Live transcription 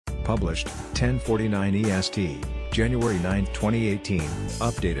Published, 10:49 EST, January 9, 2018.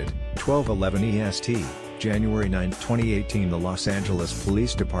 Updated, 12:11 EST, January 9, 2018. The Los Angeles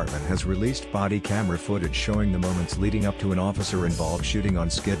Police Department has released body camera footage showing the moments leading up to an officer-involved shooting on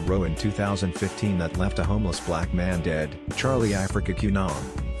Skid Row in 2015 that left a homeless black man dead. Charly Africa Keunang,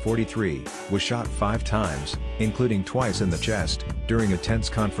 43, was shot 5 times, including twice in the chest, during a tense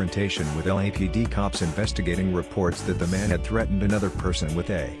confrontation with LAPD cops investigating reports that the man had threatened another person with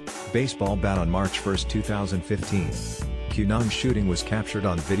a baseball bat on March 1, 2015. Keunang's shooting was captured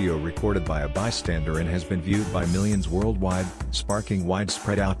on video recorded by a bystander and has been viewed by millions worldwide, sparking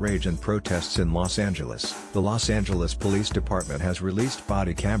widespread outrage and protests in Los Angeles. The Los Angeles Police Department has released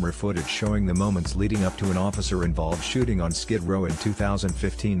body camera footage showing the moments leading up to an officer-involved shooting on Skid Row in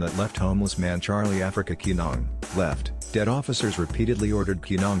 2015 that left homeless man Charly Africa Keunang dead. Officers repeatedly ordered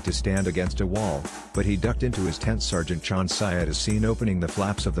Keunang to stand against a wall, but he ducked into his tent. Sgt Chand Syed is seen opening the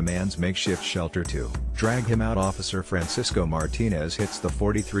flaps of the man's makeshift shelter to drag him out. Officer Francisco Martinez hits the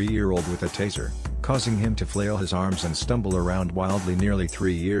 43-year-old with a taser, causing him to flail his arms and stumble around wildly. Nearly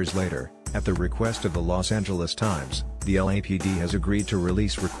 3 years later, at the request of the Los Angeles Times, the LAPD has agreed to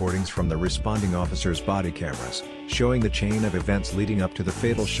release recordings from the responding officers' body cameras, showing the chain of events leading up to the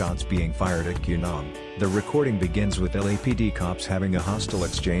fatal shots being fired at Keunang. The recording begins with LAPD cops having a hostile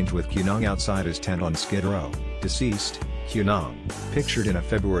exchange with Keunang outside his tent on Skid Row. Deceased, Keunang, pictured in a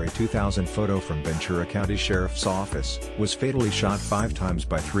February 2000 photo from Ventura County Sheriff's Office, was fatally shot 5 times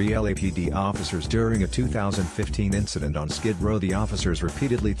by 3 LAPD officers during a 2015 incident on Skid Row. The officers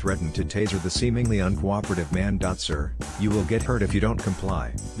repeatedly threatened to taser the seemingly uncooperative man. Sir, you will get hurt if you don't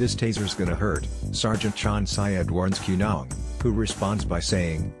comply. This taser's gonna hurt, Sgt Chand Syed warns Keunang, who responds by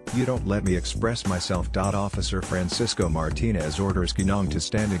saying, "You don't let me express myself." Officer Francisco Martinez orders Keunang to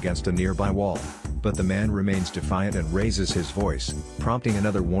stand against a nearby wall, but the man remains defiant and raises his voice, prompting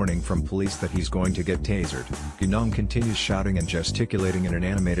another warning from police that he's going to get tasered. Keunang continues shouting and gesticulating in an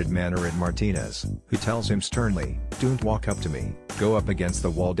animated manner at Martinez, who tells him sternly, "Don't walk up to me, go up against the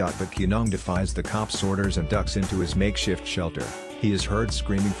wall." But Keunang defies the cops' orders and ducks into his makeshift shelter. He is heard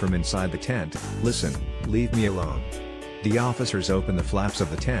screaming from inside the tent, "Listen, leave me alone." The officers open the flaps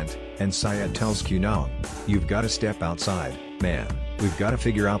of the tent, and Syed tells Keunang, "You've gotta step outside, man, we've gotta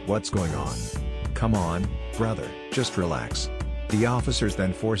figure out what's going on. Come on, brother, just relax." The officers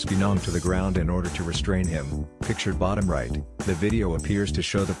then force Keunang to the ground in order to restrain him, pictured bottom right. The video appears to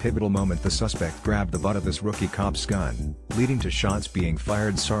show the pivotal moment the suspect grabbed the butt of this rookie cop's gun, leading to shots being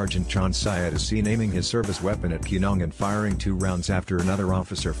fired. Sgt Chand Syed is seen aiming his service weapon at Keunang and firing 2 rounds after another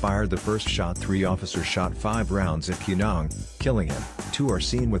officer fired the first shot. 3 officers shot 5 rounds at Keunang, killing him. 2 are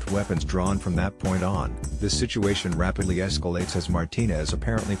seen with weapons drawn from that point on. The situation rapidly escalates as Martinez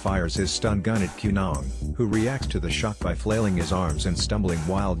apparently fires his stun gun at Keunang, who reacts to the shock by flailing his arms and stumbling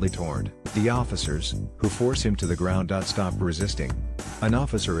wildly toward the officers, who force him to the ground. Stop resisting. An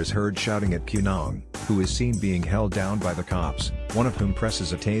officer is heard shouting at Keunang, who is seen being held down by the cops, one of whom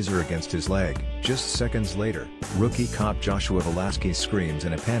presses a taser against his leg. Just seconds later, rookie cop Joshua Velasquez screams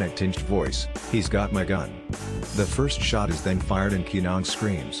in a panic-tinged voice, "He's got my gun." The first shot is then fired and Keunang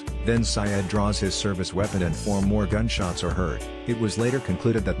screams. Then Syed draws his service weapon and 4 more gunshots are heard. It was later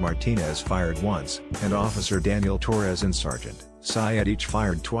concluded that Martinez fired once, and Officer Daniel Torres and Sgt. Syed each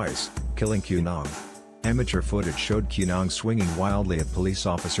fired twice, killing Keunang. Amateur footage showed Keunang swinging wildly at police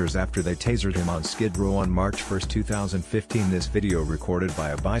officers after they tasered him on Skid Row on March 1, 2015. This video recorded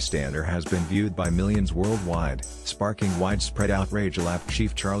by a bystander has been viewed by millions worldwide, sparking widespread outrage. LAPD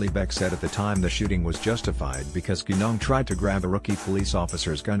Chief Charlie Beck said at the time the shooting was justified because Keunang tried to grab a rookie police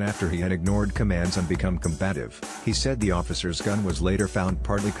officer's gun after he had ignored commands and become combative. He said the officer's gun was later found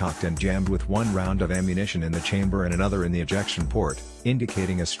partly cocked and jammed with 1 round of ammunition in the chamber and another in the ejection port,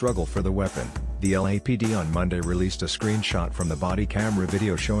 indicating a struggle for the weapon. The LAPD on Monday released a screenshot from the body camera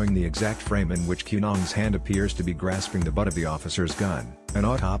video showing the exact frame in which Keunang's hand appears to be grasping the butt of the officer's gun. An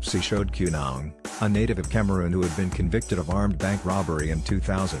autopsy showed Keunang, a native of Cameroon who had been convicted of armed bank robbery in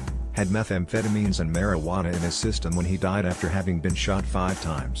 2000, had methamphetamines and marijuana in his system when he died after having been shot 5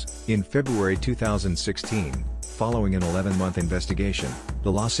 times. In February 2016, following an 11-month investigation,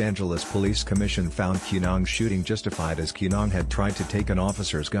 the Los Angeles Police Commission found Keunang's shooting justified as Keunang had tried to take an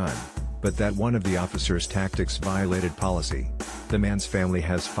officer's gun, but that one of the officer's tactics violated policy. The man's family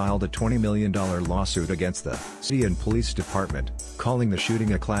has filed a $20 million lawsuit against the city and police department, calling the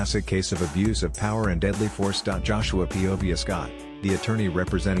shooting a classic case of abuse of power and deadly force. Joshua Povia Scott, the attorney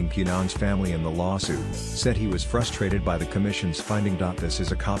representing Keunang's family in the lawsuit, said he was frustrated by the commission's finding. This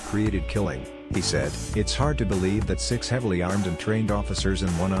is a cop-created killing, he said. It's hard to believe that 6 heavily armed and trained officers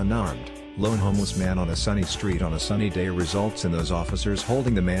and 1 unarmed, Lone homeless man on a sunny street on a sunny day results in those officers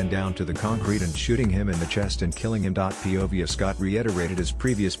holding the man down to the concrete and shooting him in the chest and killing him. POV Scott reiterated his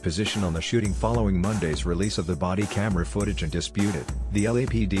previous position on the shooting following Monday's release of the body camera footage and disputed the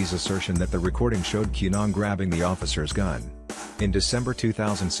LAPD's assertion that the recording showed Keunang grabbing the officer's gun. In December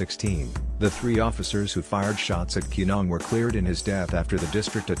 2016, the 3 officers who fired shots at Keunang were cleared in his death after the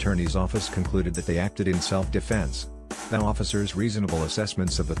district attorney's office concluded that they acted in self-defense. The officers' reasonable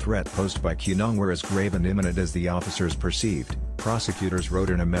assessments of the threat posed by Keunang were as grave and imminent as the officers perceived, prosecutors wrote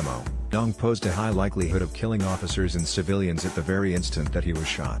in a memo. Keunang posed a high likelihood of killing officers and civilians at the very instant that he was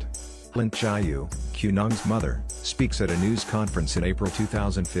shot. Lint Chayu, Keunang's mother, speaks at a news conference in April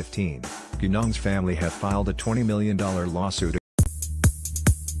 2015. Keunang's family have filed a $20 million lawsuit